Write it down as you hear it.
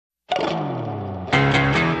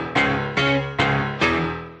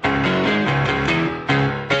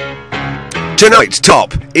Tonight's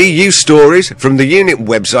top EU stories from the unit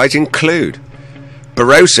website include: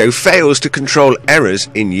 Barosso fails to control errors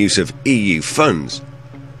in use of EU funds.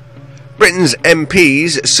 Britain's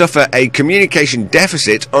MPs suffer a communication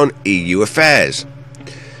deficit on EU affairs.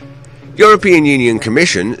 European Union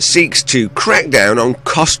Commission seeks to crack down on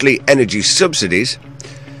costly energy subsidies.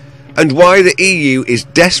 And why the EU is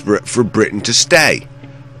desperate for Britain to stay.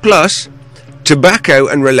 Plus, tobacco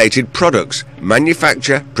and related products,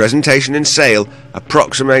 manufacture, presentation and sale,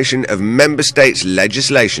 approximation of member states'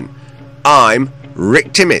 legislation. I'm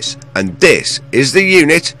Rick Timmis, and this is the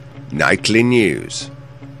Unit Nightly News.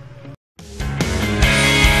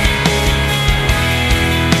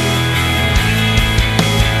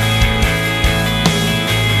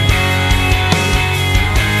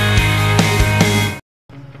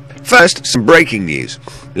 First, some breaking news.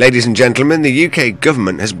 Ladies and gentlemen, the UK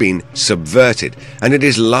government has been subverted, and it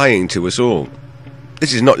is lying to us all.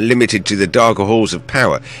 This is not limited to the darker halls of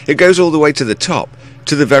power. It goes all the way to the top,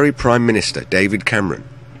 to the very Prime Minister, David Cameron.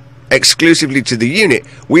 Exclusively to the unit,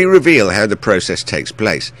 we reveal how the process takes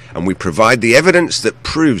place, and we provide the evidence that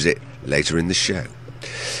proves it later in the show.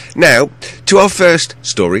 Now, to our first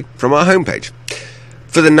story from our homepage.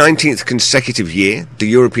 For the 19th consecutive year, the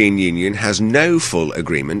European Union has no full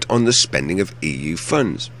agreement on the spending of EU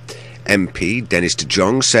funds. MP Dennis de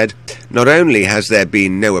Jong said, not only has there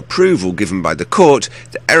been no approval given by the court,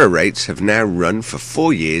 the error rates have now run for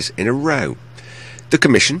 4 years in a row. The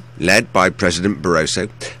Commission, led by President Barroso,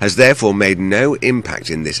 has therefore made no impact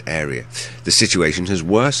in this area. The situation has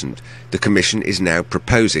worsened. The Commission is now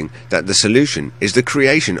proposing that the solution is the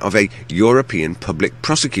creation of a European public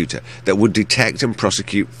prosecutor that would detect and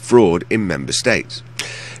prosecute fraud in member states.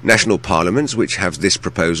 National parliaments, which have this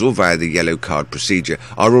proposal via the yellow card procedure,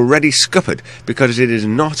 are already scuppered because it is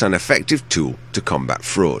not an effective tool to combat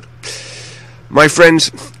fraud. My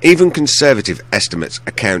friends, even conservative estimates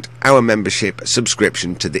account our membership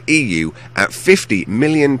subscription to the EU at £50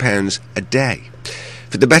 million a day.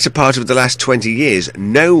 For the better part of the last 20 years,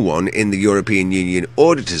 no one in the European Union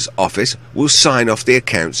Auditor's Office will sign off the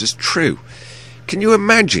accounts as true. Can you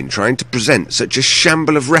imagine trying to present such a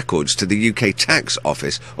shamble of records to the UK Tax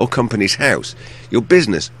Office or Companies House? Your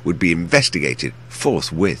business would be investigated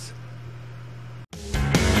forthwith.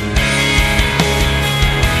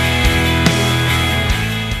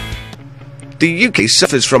 The UK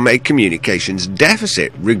suffers from a communications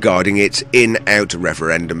deficit regarding its in-out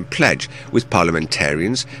referendum pledge, with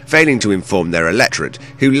parliamentarians failing to inform their electorate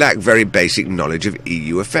who lack very basic knowledge of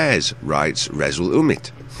EU affairs, writes Resul Umit.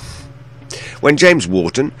 When James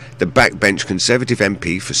Wharton, the backbench Conservative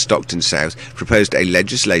MP for Stockton South, proposed a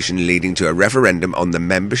legislation leading to a referendum on the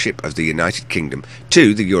membership of the United Kingdom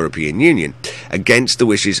to the European Union, against the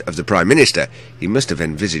wishes of the Prime Minister, he must have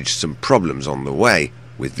envisaged some problems on the way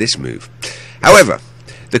with this move. However,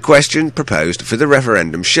 the question proposed for the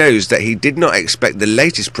referendum shows that he did not expect the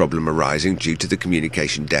latest problem arising due to the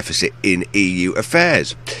communication deficit in EU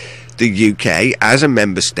affairs. The UK, as a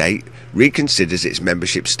member state, reconsiders its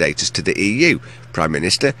membership status to the EU. Prime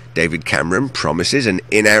Minister David Cameron promises an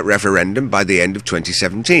in-out referendum by the end of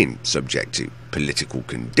 2017, subject to political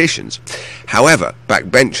conditions. However,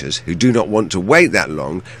 backbenchers who do not want to wait that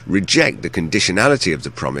long reject the conditionality of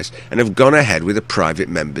the promise and have gone ahead with a private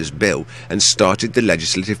member's bill and started the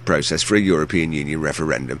legislative process for a European Union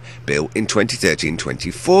referendum bill in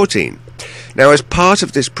 2013-2014. Now, as part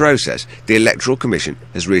of this process, the Electoral Commission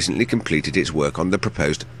has recently completed its work on the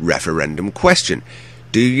proposed referendum question.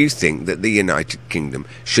 Do you think that the United Kingdom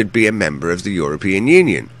should be a member of the European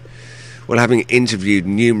Union? Well, having interviewed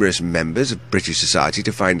numerous members of British society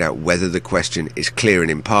to find out whether the question is clear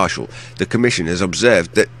and impartial, the Commission has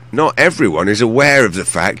observed that not everyone is aware of the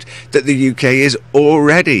fact that the UK is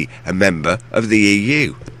already a member of the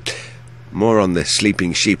EU. More on the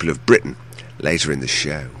sleeping sheeple of Britain later in the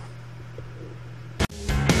show.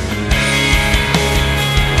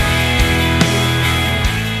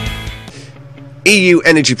 EU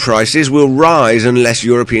energy prices will rise unless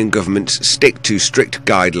European governments stick to strict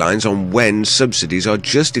guidelines on when subsidies are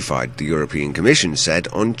justified, the European Commission said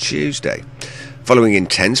on Tuesday. Following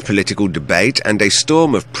intense political debate and a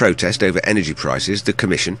storm of protest over energy prices, the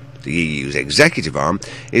Commission, the EU's executive arm,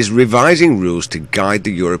 is revising rules to guide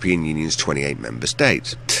the European Union's 28 member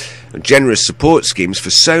states. Generous support schemes for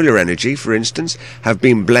solar energy, for instance, have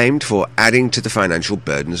been blamed for adding to the financial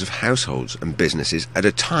burdens of households and businesses at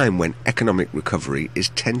a time when economic recovery is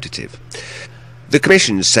tentative. The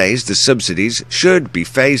Commission says the subsidies should be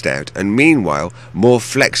phased out and meanwhile more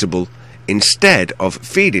flexible. Instead of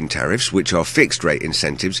feed-in tariffs, which are fixed-rate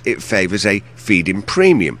incentives, it favours a feed-in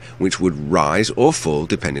premium, which would rise or fall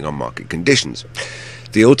depending on market conditions.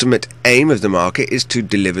 The ultimate aim of the market is to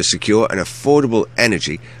deliver secure and affordable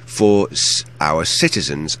energy for our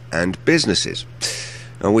citizens and businesses.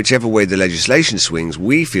 And whichever way the legislation swings,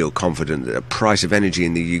 we feel confident that the price of energy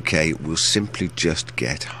in the UK will simply just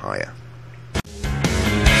get higher.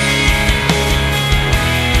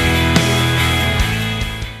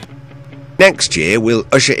 Next year will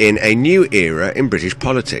usher in a new era in British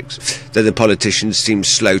politics, though the politicians seem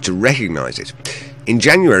slow to recognise it. In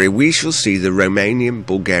January we shall see the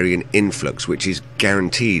Romanian-Bulgarian influx, which is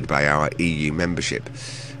guaranteed by our EU membership.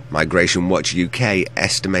 Migration Watch UK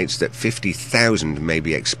estimates that 50,000 may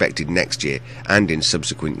be expected next year and in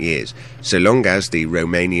subsequent years, so long as the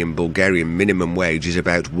Romanian-Bulgarian minimum wage is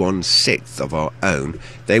about 1/6 of our own.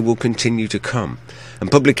 They will continue to come,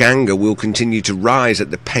 and public anger will continue to rise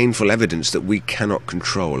at the painful evidence that we cannot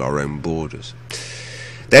control our own borders.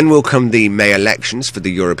 Then will come the May elections for the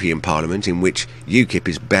European Parliament, in which UKIP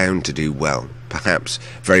is bound to do well, perhaps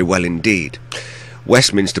very well indeed.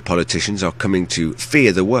 Westminster politicians are coming to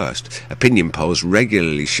fear the worst. Opinion polls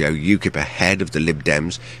regularly show UKIP ahead of the Lib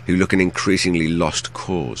Dems, who look an increasingly lost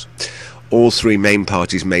cause. All three main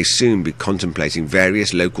parties may soon be contemplating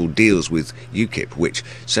various local deals with UKIP, which,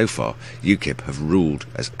 so far, UKIP have ruled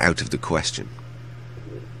as out of the question.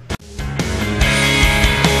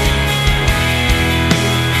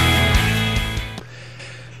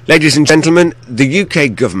 Ladies and gentlemen, the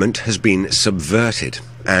UK government has been subverted,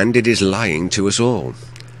 and it is lying to us all.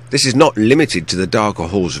 This is not limited to the darker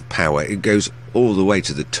halls of power, it goes all the way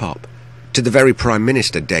to the top, to the very Prime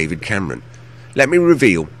Minister David Cameron. Let me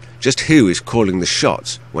reveal just who is calling the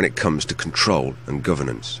shots when it comes to control and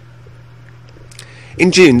governance.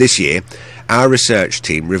 In June this year, our research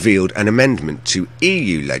team revealed an amendment to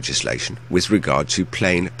EU legislation with regard to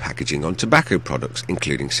plain packaging on tobacco products,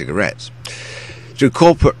 including cigarettes. Through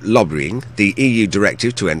corporate lobbying, the EU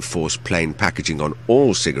directive to enforce plain packaging on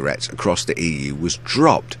all cigarettes across the EU was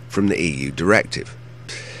dropped from the EU directive.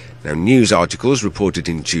 Now, news articles reported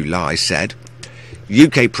in July said,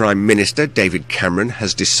 UK Prime Minister David Cameron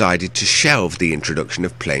has decided to shelve the introduction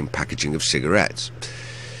of plain packaging of cigarettes.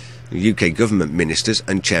 UK government ministers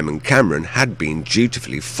and Chairman Cameron had been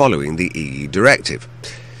dutifully following the EU directive.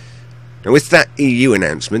 Now, with that EU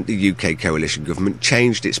announcement, the UK coalition government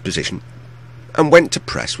changed its position and went to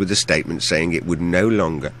press with a statement saying it would no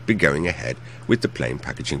longer be going ahead with the plain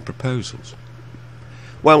packaging proposals.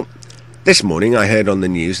 Well, this morning I heard on the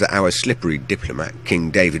news that our slippery diplomat, King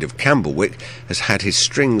David of Camberwick, has had his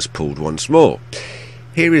strings pulled once more.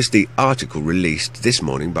 Here is the article released this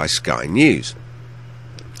morning by Sky News.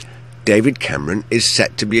 David Cameron is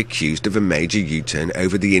set to be accused of a major U-turn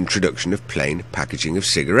over the introduction of plain packaging of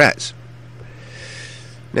cigarettes.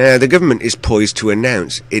 Now, the government is poised to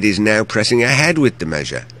announce it is now pressing ahead with the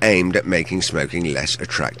measure aimed at making smoking less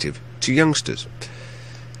attractive to youngsters.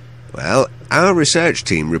 Well, our research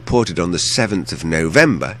team reported on the 7th of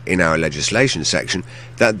November in our legislation section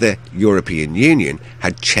that the European Union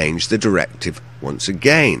had changed the directive once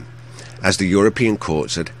again, as the European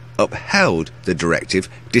courts had upheld the directive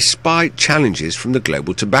despite challenges from the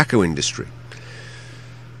global tobacco industry.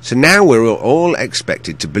 So now we're all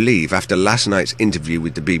expected to believe, after last night's interview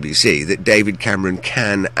with the BBC, that David Cameron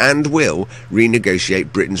can and will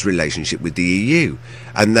renegotiate Britain's relationship with the EU,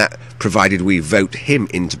 and that, provided we vote him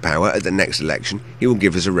into power at the next election, he will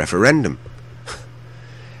give us a referendum.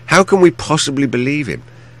 How can we possibly believe him?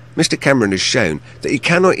 Mr. Cameron has shown that he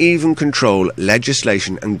cannot even control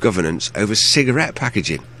legislation and governance over cigarette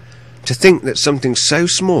packaging. To think that something so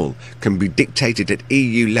small can be dictated at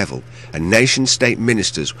EU level and nation-state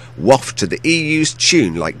ministers waft to the EU's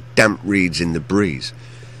tune like damp reeds in the breeze.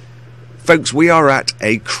 Folks, we are at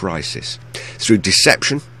a crisis. Through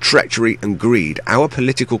deception, treachery and greed, our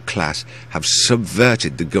political class have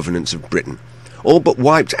subverted the governance of Britain, all but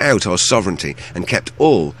wiped out our sovereignty and kept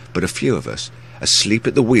all but a few of us asleep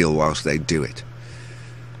at the wheel whilst they do it.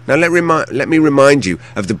 Now let me remind you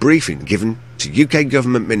of the briefing given to UK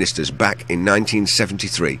government ministers back in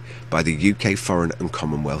 1973 by the UK Foreign and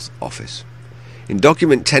Commonwealth Office. In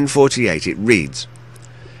document 1048 it reads,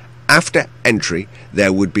 "After entry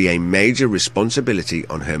there would be a major responsibility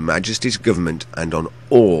on Her Majesty's government and on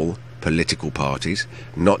all political parties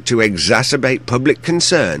not to exacerbate public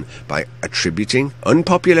concern by attributing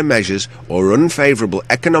unpopular measures or unfavourable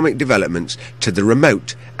economic developments to the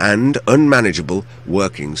remote and unmanageable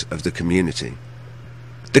workings of the community."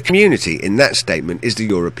 The community in that statement is the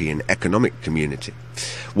European Economic Community,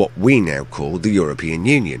 what we now call the European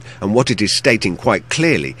Union, and what it is stating quite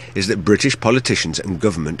clearly is that British politicians and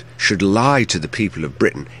government should lie to the people of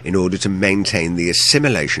Britain in order to maintain the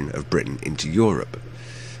assimilation of Britain into Europe.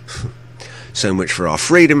 So much for our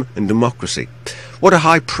freedom and democracy. What a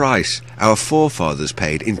high price our forefathers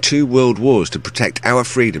paid in 2 world wars to protect our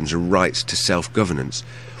freedoms and rights to self-governance.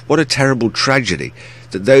 What a terrible tragedy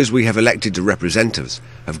that those we have elected to represent us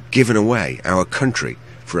have given away our country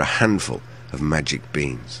for a handful of magic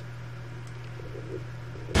beans.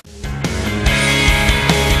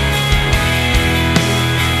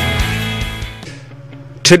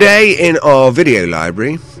 Today in our video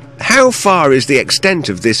library, how far is the extent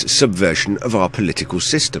of this subversion of our political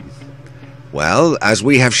system? Well, as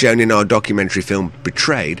we have shown in our documentary film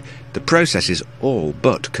Betrayed, the process is all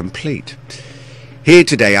but complete. Here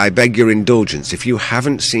today I beg your indulgence. If you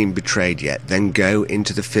haven't seen Betrayed yet, then go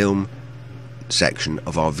into the film section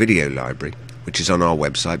of our video library, which is on our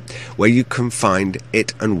website, where you can find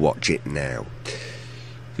it and watch it now.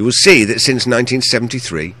 You will see that since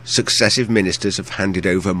 1973, successive ministers have handed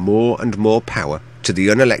over more and more power to the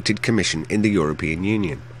unelected Commission in the European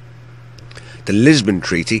Union. The Lisbon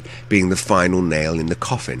Treaty being the final nail in the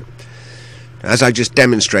coffin. As I just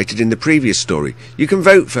demonstrated in the previous story, you can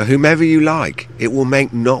vote for whomever you like. It will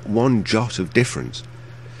make not one jot of difference.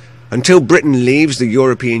 Until Britain leaves the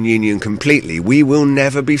European Union completely, we will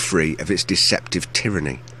never be free of its deceptive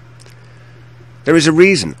tyranny. There is a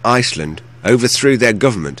reason Iceland overthrew their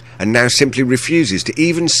government and now simply refuses to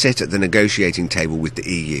even sit at the negotiating table with the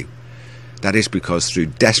EU. That is because through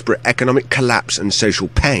desperate economic collapse and social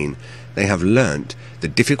pain, they have learnt the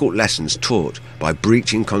difficult lessons taught by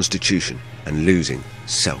breaching constitution and losing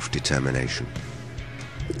self-determination.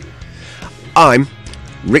 I'm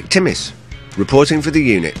Rick Timmis, reporting for the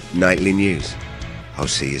Unit Nightly News. I'll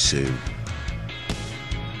see you soon.